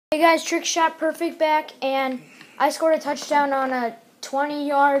Hey guys, trick shot perfect back, and I scored a touchdown on a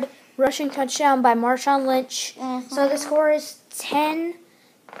 20-yard rushing touchdown by Marshawn Lynch. So the score is 10-0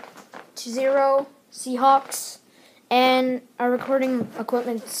 Seahawks, and our recording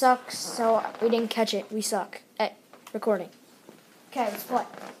equipment sucks, so we didn't catch it. We suck at recording. Okay, let's play.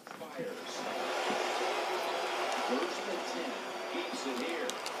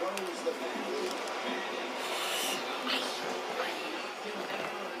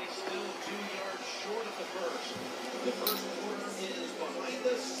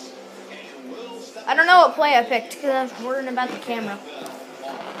 I don't know what play I picked because I was worrying about the camera.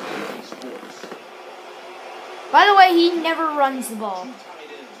 By the way, he never runs the ball.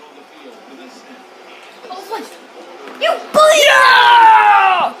 You bully!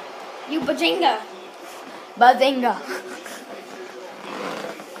 Yeah! You bajinga. Bazinga.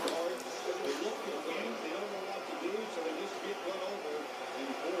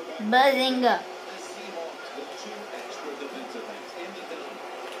 Bazinga.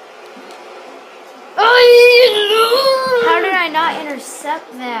 How did I not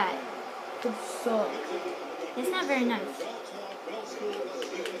intercept that? Good suck. It's not very nice.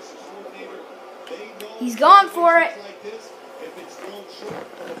 He's going for it.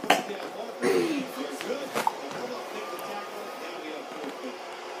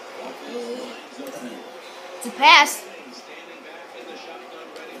 It's a pass.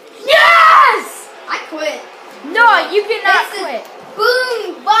 Yes! I quit. No, you cannot quit.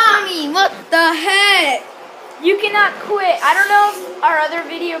 Boom, bommy, what the heck? You cannot quit. I don't know if our other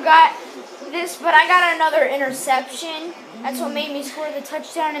video got this, but I got another interception. That's what made me score the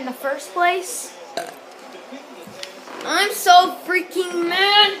touchdown in the first place. I'm so freaking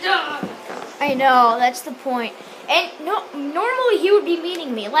mad, dog. I know, that's the point. And no, normally he would be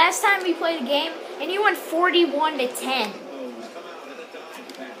beating me. Last time we played a game, and he went 41-10.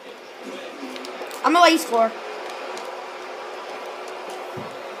 I'm gonna let you score.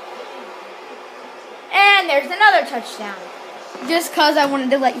 And there's another touchdown. Just cause I wanted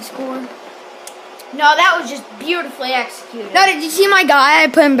to let you score. No, that was just beautifully executed. No, did you see my guy? I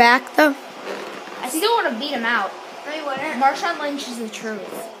put him back though. I still want to beat him out. No, you wouldn't. Marshawn Lynch is the truth.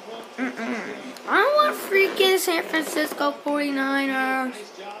 I want freaking San Francisco 49ers.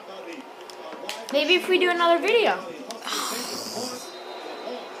 Maybe if we do another video.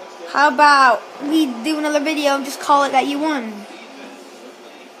 How about we do another video and just call it that you won?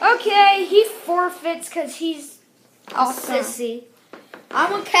 Okay, he forfeits because he's Awesome. a sissy. I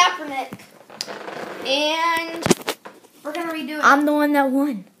want Kaepernick. And We're gonna redo it. I'm the one that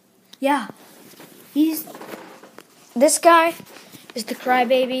won. Yeah. This guy is the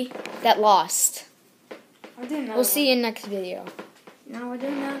crybaby that lost. We'll see you in the next video. No, we're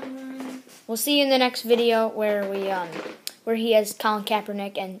doing that one. We'll see you in the next video where he has Colin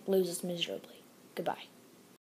Kaepernick and loses miserably. Goodbye.